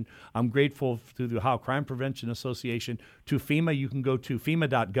information. I'm grateful to the Ohio Crime Prevention Association. To FEMA, you can go to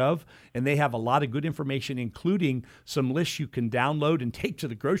FEMA.gov, and they have a lot of good information, including some lists you can download and take to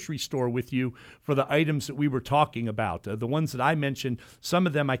the grocery store with you for the items that we were talking about. The ones that I mentioned, some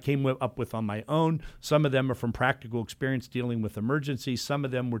of them I came up with on my own. Some of them are from practical experience dealing with emergencies. Some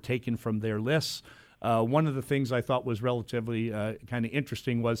of them were taken from their lists. One of the things I thought was relatively kind of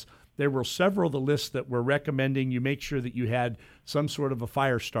interesting was there were several of the lists that were recommending you make sure that you had some sort of a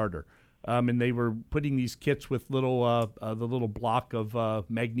fire starter. And they were putting these kits with the little block of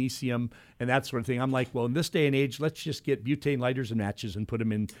magnesium and that sort of thing. I'm like, well, in this day and age, let's just get butane lighters and matches and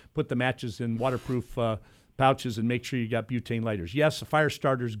put the matches in waterproof pouches and make sure you got butane lighters. Yes, a fire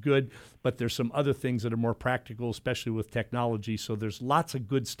starter is good, but there's some other things that are more practical, especially with technology. So there's lots of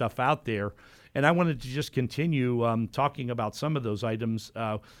good stuff out there. And I wanted to just continue talking about some of those items.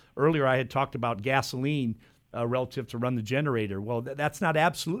 Earlier, I had talked about gasoline relative to run the generator. Well, that's not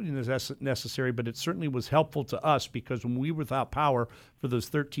absolutely necessary, but it certainly was helpful to us because when we were without power for those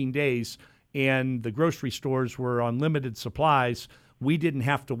 13 days and the grocery stores were on limited supplies, we didn't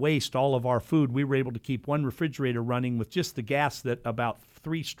have to waste all of our food. We were able to keep one refrigerator running with just the gas that about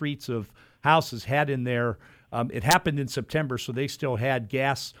 3 streets of houses had in there. It happened in September, so they still had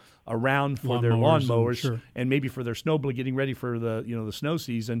gas around for their lawnmowers and maybe for their snowblower, getting ready for the snow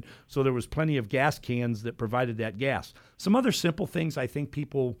season. So there was plenty of gas cans that provided that gas. Some other simple things I think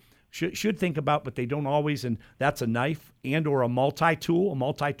people should think about, but they don't always, and that's a knife and or a multi-tool. A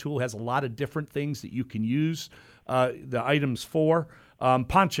multi-tool has a lot of different things that you can use the items for.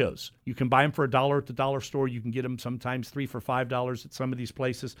 Ponchos, you can buy them for $1 at the dollar store. You can get them sometimes $3 for $5 at some of these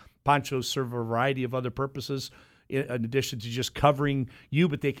places. Ponchos serve a variety of other purposes in addition to just covering you,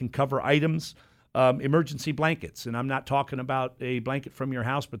 but they can cover items. Emergency blankets, and I'm not talking about a blanket from your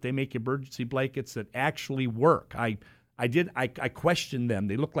house, but they make emergency blankets that actually work. I questioned them.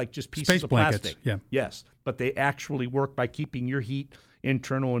 They look like just pieces Space of blankets, plastic. yeah. Yes, but they actually work by keeping your heat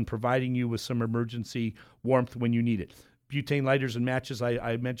internal and providing you with some emergency warmth when you need it. Butane lighters and matches,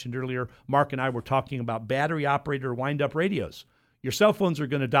 I mentioned earlier. Mark and I were talking about battery-operated wind-up radios. Your cell phones are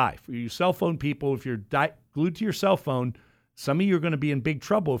going to die. For you cell phone people, if you're glued to your cell phone, some of you are going to be in big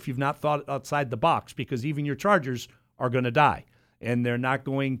trouble if you've not thought outside the box, because even your chargers are going to die. And they're not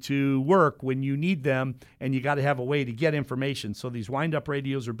going to work when you need them, and you got to have a way to get information. So these wind-up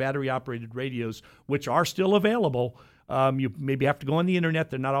radios or battery-operated radios, which are still available, you maybe have to go on the internet.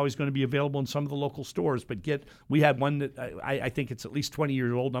 They're not always going to be available in some of the local stores, but we had one that I think it's at least 20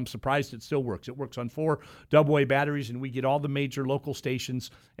 years old. I'm surprised it still works. It works on 4 AA batteries, and we get all the major local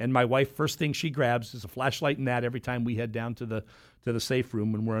stations. And my wife, first thing she grabs is a flashlight and that every time we head down to the safe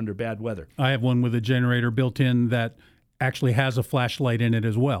room when we're under bad weather. I have one with a generator built in that actually has a flashlight in it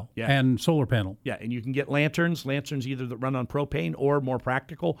as well, and solar panel. Yeah, and you can get lanterns either that run on propane or, more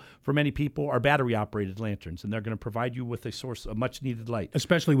practical for many people, are battery-operated lanterns, and they're going to provide you with a source of much-needed light.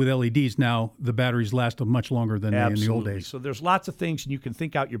 Especially with LEDs now, the batteries last much longer than in the old days. So there's lots of things, and you can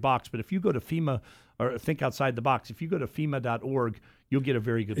think out your box, but if you go to FEMA, or think outside the box, if you go to FEMA.org, you'll get a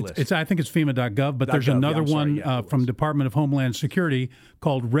very good list. I think it's FEMA.gov, but there's another one from Department of Homeland Security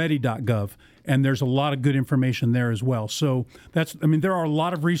called Ready.gov, and there's a lot of good information there as well. So there are a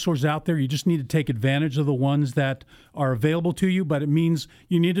lot of resources out there. You just need to take advantage of the ones that are available to you, but it means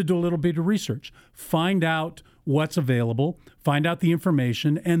you need to do a little bit of research. Find out what's available, find out the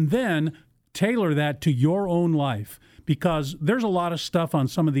information, and then tailor that to your own life. Because there's a lot of stuff on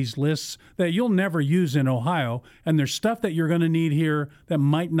some of these lists that you'll never use in Ohio, and there's stuff that you're going to need here that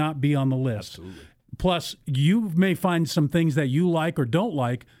might not be on the list. Absolutely. Plus, you may find some things that you like or don't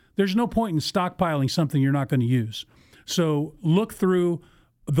like there's no point in stockpiling something you're not going to use. So look through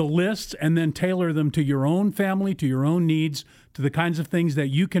the lists and then tailor them to your own family, to your own needs, to the kinds of things that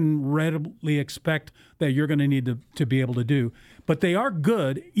you can readily expect that you're going to need to be able to do. But they are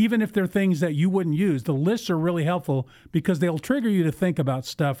good, even if they're things that you wouldn't use. The lists are really helpful because they'll trigger you to think about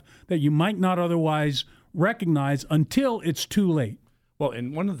stuff that you might not otherwise recognize until it's too late. Well,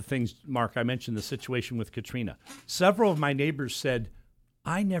 and one of the things, Mark, I mentioned the situation with Katrina. Several of my neighbors said,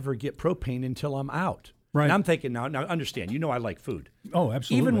 I never get propane until I'm out. Right. And I'm thinking, now understand, I like food. Oh,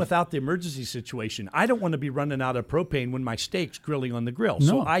 absolutely. Even without the emergency situation, I don't want to be running out of propane when my steak's grilling on the grill. No,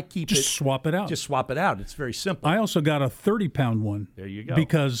 so I keep just swap it out. Just swap it out. It's very simple. I also got a 30-pound one. There you go.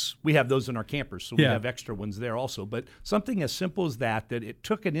 Because we have those in our campers, so we have extra ones there also. But something as simple as that it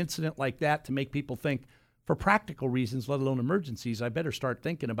took an incident like that to make people think, for practical reasons, let alone emergencies, I better start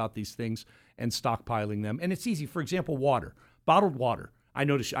thinking about these things and stockpiling them. And it's easy. For example, water, bottled water. I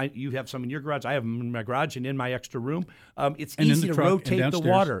notice you have some in your garage. I have them in my garage and in my extra room. It's easy to rotate the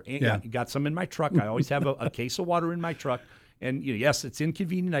water. I got some in my truck. I always have a case of water in my truck. And yes, it's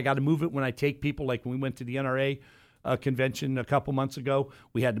inconvenient. I got to move it when I take people. Like when we went to the NRA convention a couple months ago,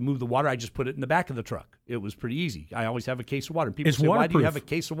 we had to move the water. I just put it in the back of the truck. It was pretty easy. I always have a case of water. People say, "Why do you have a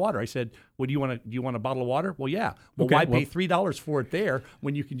case of water?" I said, "Well, do you want a bottle of water?" Well, yeah. Well, why pay $3 for it there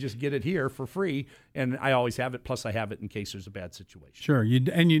when you can just get it here for free? And I always have it. Plus, I have it in case there's a bad situation. Sure,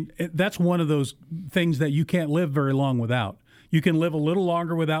 that's one of those things that you can't live very long without. You can live a little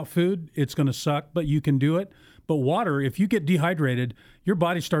longer without food. It's going to suck, but you can do it. But water, if you get dehydrated, your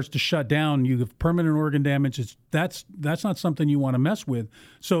body starts to shut down. You have permanent organ damage. That's not something you want to mess with.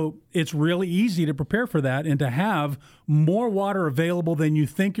 So it's really easy to prepare for that and to have more water available than you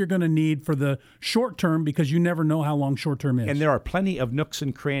think you're going to need for the short term, because you never know how long short term is. And there are plenty of nooks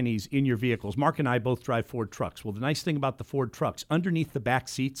and crannies in your vehicles. Mark and I both drive Ford trucks. Well, the nice thing about the Ford trucks, underneath the back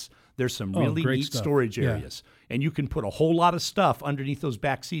seats, there's some really neat storage areas. And you can put a whole lot of stuff underneath those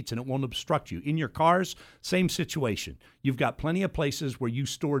back seats and it won't obstruct you. In your cars, same situation. You've got plenty of places where you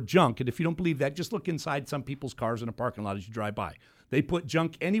store junk. And if you don't believe that, just look inside some people's cars in a parking lot as you drive by. They put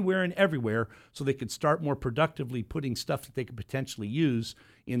junk anywhere and everywhere so they could start more productively putting stuff that they could potentially use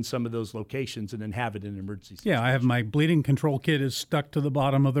in some of those locations and then have it in an emergency situation. Yeah, I have my bleeding control kit is stuck to the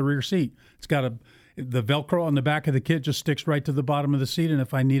bottom of the rear seat. It's got the Velcro on the back of the kit just sticks right to the bottom of the seat, and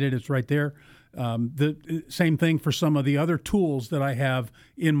if I need it, it's right there. The same thing for some of the other tools that I have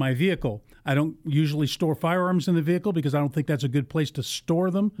in my vehicle. I don't usually store firearms in the vehicle because I don't think that's a good place to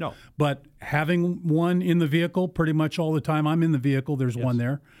store them. No. But having one in the vehicle pretty much all the time I'm in the vehicle, there's one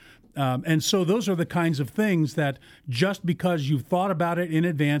there. And so those are the kinds of things that just because you've thought about it in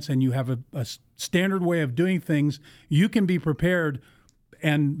advance and you have a standard way of doing things, you can be prepared.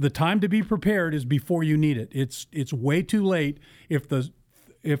 And the time to be prepared is before you need it. It's way too late if the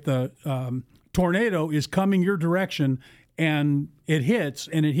tornado is coming your direction and it hits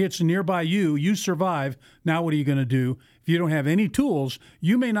nearby you survive. Now what are you going to do? If you don't have any tools,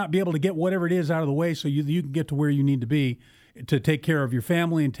 you may not be able to get whatever it is out of the way so you can get to where you need to be to take care of your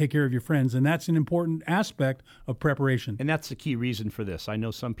family and take care of your friends. And that's an important aspect of preparation. And that's the key reason for this. I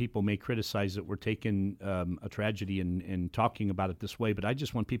know some people may criticize that we're taking a tragedy and talking about it this way, but I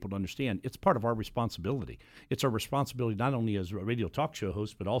just want people to understand it's part of our responsibility. It's our responsibility not only as a radio talk show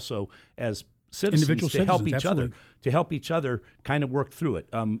host, but also as citizens to help each other kind of work through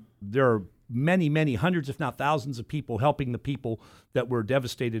it. There are many hundreds, if not thousands of people helping the people that were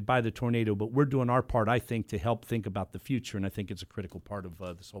devastated by the tornado, but we're doing our part, I think, to help think about the future, and I think it's a critical part of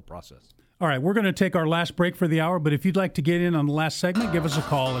this whole process. All right, we're going to take our last break for the hour, but if you'd like to get in on the last segment, give us a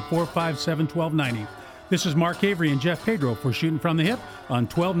call at 457-1290. This is Mark Avery and Jeff Pedro for Shooting from the Hip on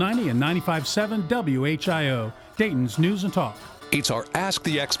 1290 and 95.7 WHIO, Dayton's News and Talk. It's our Ask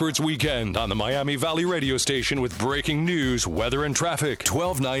the Experts weekend on the Miami Valley radio station with breaking news, weather, and traffic.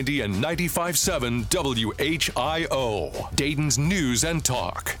 1290 and 95.7 WHIO, Dayton's News and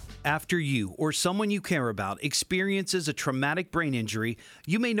Talk. After you or someone you care about experiences a traumatic brain injury,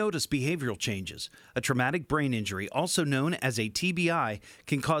 you may notice behavioral changes. A traumatic brain injury, also known as a TBI,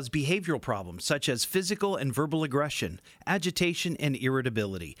 can cause behavioral problems such as physical and verbal aggression, agitation, and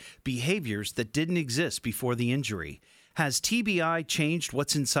irritability, behaviors that didn't exist before the injury. Has TBI changed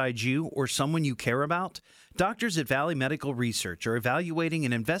what's inside you or someone you care about? Doctors at Valley Medical Research are evaluating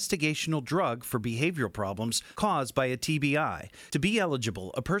an investigational drug for behavioral problems caused by a TBI. To be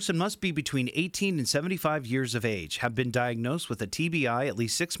eligible, a person must be between 18 and 75 years of age, have been diagnosed with a TBI at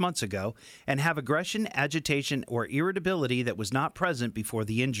least 6 months ago, and have aggression, agitation, or irritability that was not present before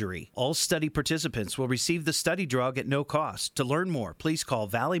the injury. All study participants will receive the study drug at no cost. To learn more, please call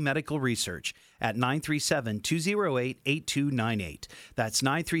Valley Medical Research at 937-208-8298. That's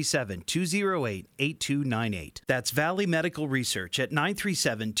 937-208-8298. That's Valley Medical Research at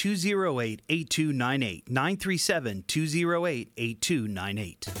 937-208-8298.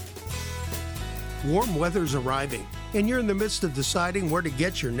 937-208-8298. Warm weather's arriving, and you're in the midst of deciding where to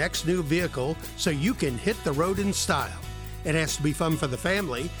get your next new vehicle so you can hit the road in style. It has to be fun for the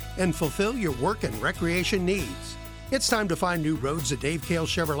family and fulfill your work and recreation needs. It's time to find new roads at Dave Cale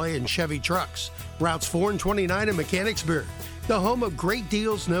Chevrolet and Chevy Trucks. Routes 4 and 29 in Mechanicsburg, the home of great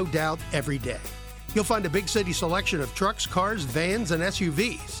deals, no doubt, every day. You'll find a big city selection of trucks, cars, vans, and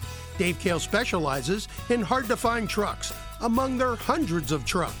SUVs. Dave Cale specializes in hard-to-find trucks, among their hundreds of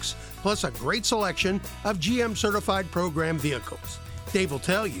trucks, plus a great selection of GM-certified program vehicles. Dave will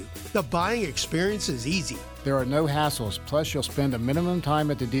tell you, the buying experience is easy. There are no hassles, plus you'll spend a minimum time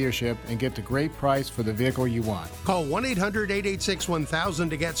at the dealership and get the great price for the vehicle you want. Call 1-800-886-1000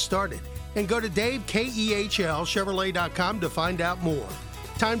 to get started and go to DaveKehlChevrolet.com to find out more.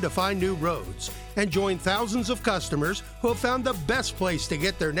 Time to find new roads and join thousands of customers who have found the best place to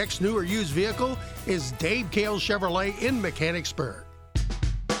get their next new or used vehicle is Dave Cale Chevrolet in Mechanicsburg.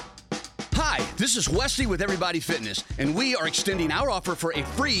 Hi, this is Wesley with Everybody Fitness, and we are extending our offer for a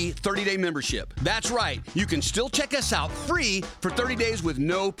free 30-day membership. That's right, you can still check us out free for 30 days with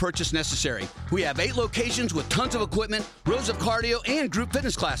no purchase necessary. We have 8 locations with tons of equipment, rows of cardio, and group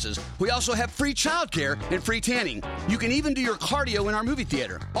fitness classes. We also have free childcare and free tanning. You can even do your cardio in our movie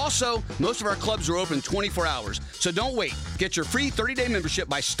theater. Also, most of our clubs are open 24 hours, so don't wait. Get your free 30-day membership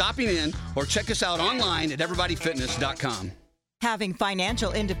by stopping in or check us out online at everybodyfitness.com. Having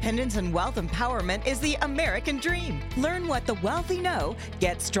financial independence and wealth empowerment is the American dream. Learn what the wealthy know,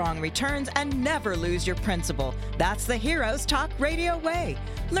 get strong returns, and never lose your principal. That's the Heroes Talk Radio way.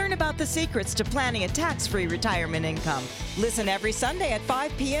 Learn about the secrets to planning a tax-free retirement income. Listen every Sunday at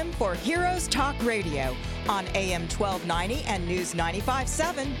 5 p.m. for Heroes Talk Radio on AM 1290 and News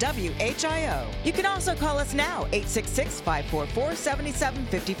 95.7 WHIO. You can also call us now,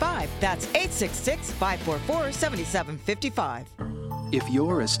 866-544-7755. That's 866-544-7755. If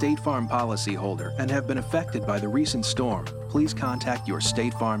you're a State Farm policyholder and have been affected by the recent storm, please contact your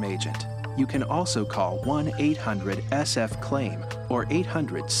State Farm agent. You can also call 1-800-SF-CLAIM or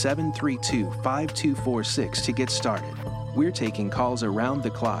 800-732-5246 to get started. We're taking calls around the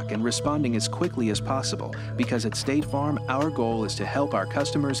clock and responding as quickly as possible because at State Farm, our goal is to help our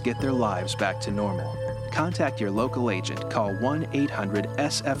customers get their lives back to normal. Contact your local agent, call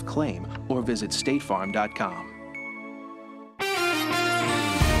 1-800-SF-CLAIM or visit statefarm.com.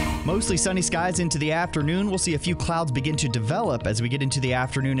 Mostly sunny skies into the afternoon. We'll see a few clouds begin to develop as we get into the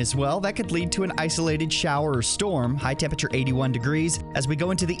afternoon as well. That could lead to an isolated shower or storm. High temperature 81 degrees. As we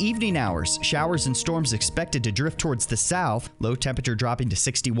go into the evening hours, showers and storms expected to drift towards the south. Low temperature dropping to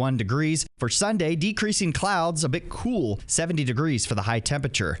 61 degrees. For Sunday, decreasing clouds, a bit cool, 70 degrees for the high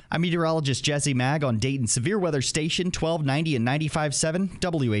temperature. I'm meteorologist Jesse Mag on Dayton Severe Weather Station 1290 and 95.7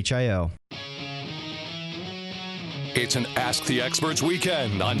 WHIO. It's an Ask the Experts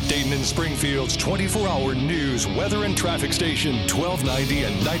weekend on Dayton and Springfield's 24-hour news, weather, and traffic station, 1290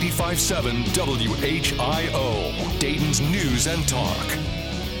 and 95.7 WHIO, Dayton's News and Talk.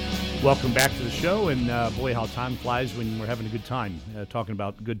 Welcome back to the show, and boy, how time flies when we're having a good time talking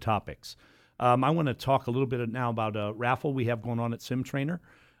about good topics. I want to talk a little bit now about a raffle we have going on at Sim Trainer.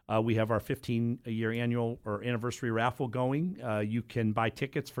 We have our 15-year annual or anniversary raffle going. You can buy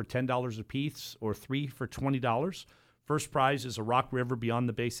tickets for $10 a piece or 3 for $20. First prize is a Rock River Beyond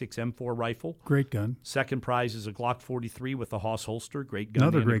the Basics M4 rifle. Great gun. Second prize is a Glock 43 with a Haas holster. Great gun.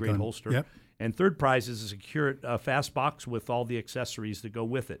 Another and great a great gun. holster. Yep. And third prize is a secure fast box with all the accessories that go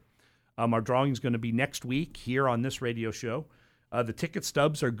with it. Our drawing is going to be next week here on this radio show. The ticket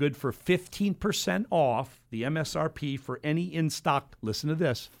stubs are good for 15% off the MSRP for any in-stock, listen to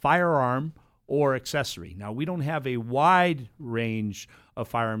this, firearm or accessory. Now, we don't have a wide range of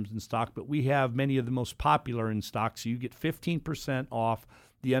firearms in stock, but we have many of the most popular in stock, so you get 15% off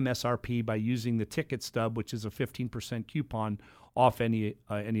the MSRP by using the ticket stub, which is a 15% coupon off any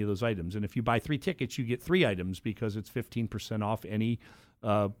of those items. And if you buy 3 tickets, you get 3 items because it's 15% off any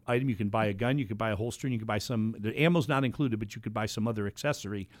item. You can buy a gun, you could buy a holster, and you could buy some. The ammo's not included, but you could buy some other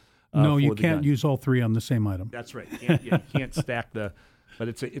accessory. No, you can't use all 3 on the same item. That's right. You can't stack the But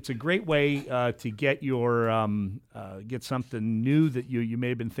it's a great way to get your get something new that you may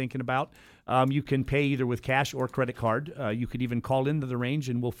have been thinking about. You can pay either with cash or credit card. You could even call into the range,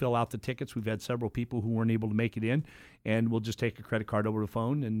 and we'll fill out the tickets. We've had several people who weren't able to make it in, and we'll just take a credit card over the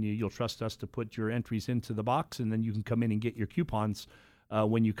phone, and you'll trust us to put your entries into the box, and then you can come in and get your coupons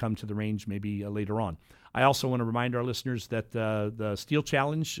when you come to the range maybe later on. I also want to remind our listeners that the Steel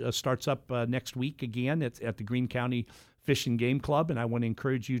Challenge starts up next week again at the Greene County Fish and Game Club, and I want to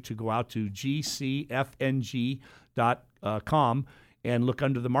encourage you to go out to gcfng.com and look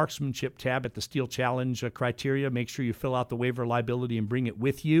under the marksmanship tab at the Steel Challenge criteria. Make sure you fill out the waiver of liability and bring it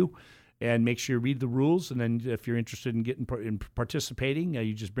with you. And make sure you read the rules. And then if you're interested in participating,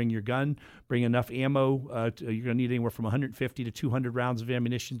 you just bring your gun, bring enough ammo. You're going to need anywhere from 150 to 200 rounds of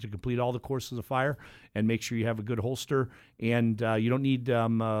ammunition to complete all the courses of fire. And make sure you have a good holster. And you don't need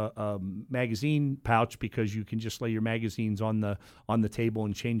a magazine pouch because you can just lay your magazines on the table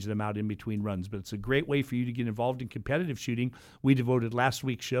and change them out in between runs. But it's a great way for you to get involved in competitive shooting. We devoted last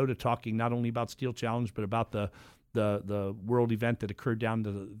week's show to talking not only about Steel Challenge, but about the world event that occurred down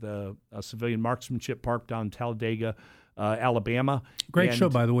to the Civilian Marksmanship Park down in Talladega, Alabama. Great show,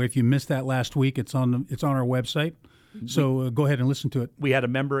 by the way. If you missed that last week, it's on our website. So go ahead and listen to it. We had a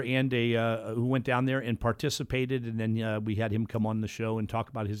member and who went down there and participated, and then we had him come on the show and talk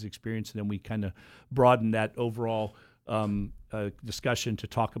about his experience, and then we kind of broadened that overall discussion to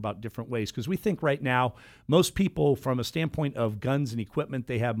talk about different ways. Because we think right now, most people, from a standpoint of guns and equipment,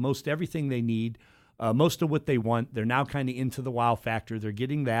 they have most everything they need. Most of what they want. They're now kind of into the wow factor. They're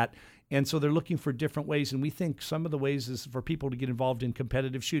getting that. And so they're looking for different ways. And we think some of the ways is for people to get involved in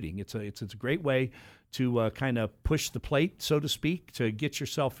competitive shooting. It's a great way to kind of push the plate, so to speak, to get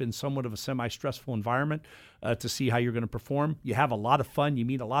yourself in somewhat of a semi-stressful environment to see how you're going to perform. You have a lot of fun. You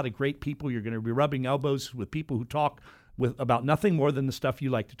meet a lot of great people. You're going to be rubbing elbows with people who talk about nothing more than the stuff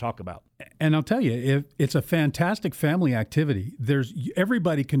you like to talk about. And I'll tell you, it's a fantastic family activity.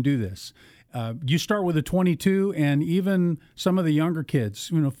 Everybody can do this. You start with a 22, and even some of the younger kids,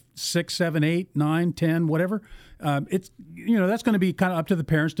 6, 7, 8, 9, 10, whatever. It's that's going to be kind of up to the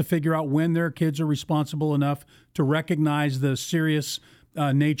parents to figure out when their kids are responsible enough to recognize the serious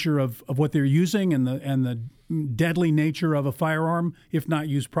nature of what they're using and the deadly nature of a firearm if not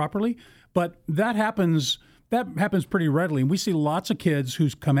used properly. But that happens pretty readily, and we see lots of kids who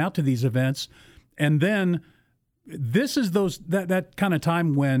come out to these events, and then this is that kind of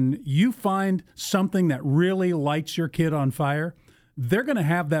time when you find something that really lights your kid on fire. They're going to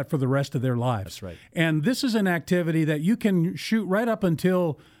have that for the rest of their lives. That's right. And this is an activity that you can shoot right up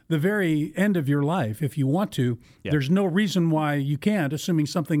until the very end of your life if you want to. Yeah. There's no reason why you can't, assuming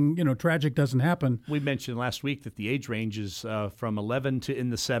something tragic doesn't happen. We mentioned last week that the age range is from 11 to in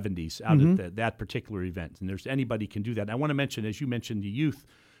the 70s out at that particular event, and anybody can do that. And I want to mention, as you mentioned, the youth.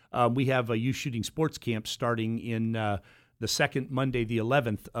 We have a youth shooting sports camp starting in the second Monday, the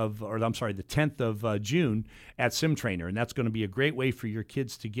 10th of June at SimTrainer, and that's going to be a great way for your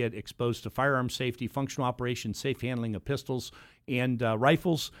kids to get exposed to firearm safety, functional operation, safe handling of pistols and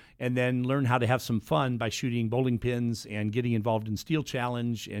rifles, and then learn how to have some fun by shooting bowling pins and getting involved in Steel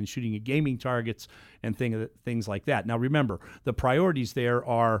Challenge and shooting at gaming targets and things like that. Now, remember, the priorities there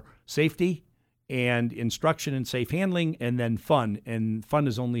are safety and instruction and safe handling, and then fun. And fun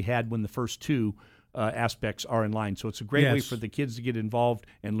is only had when the first two aspects are in line. So it's a great way for the kids to get involved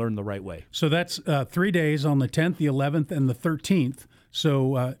and learn the right way. So that's 3 days on the 10th, the 11th, and the 13th.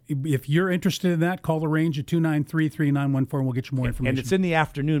 So if you're interested in that, call the range at 293-3914, and we'll get you more information. And it's in the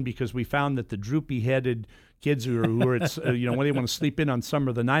afternoon because we found that the droopy-headed kids who are when they want to sleep in on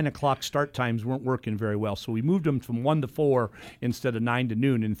summer, the 9 o'clock start times weren't working very well. So we moved them from 1 to 4 instead of 9 to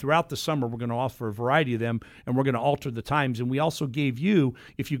noon. And throughout the summer, we're going to offer a variety of them, and we're going to alter the times. And we also gave you,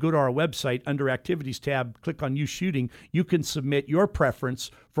 if you go to our website, under Activities tab, click on Youth Shooting, you can submit your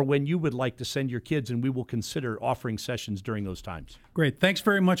preference for when you would like to send your kids, and we will consider offering sessions during those times. Great. Thanks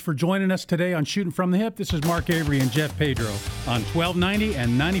very much for joining us today on Shooting from the Hip. This is Mark Avery and Jeff Pedro on 1290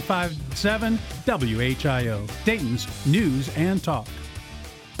 and 95.7 WHIO, Dayton's News and Talk.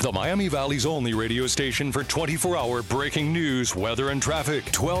 The Miami Valley's only radio station for 24-hour breaking news, weather, and traffic.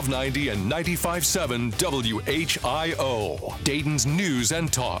 1290 and 95.7 WHIO, Dayton's News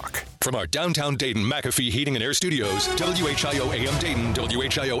and Talk. From our downtown Dayton McAfee Heating and Air Studios, WHIO AM Dayton,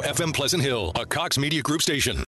 WHIO FM Pleasant Hill, a Cox Media Group station.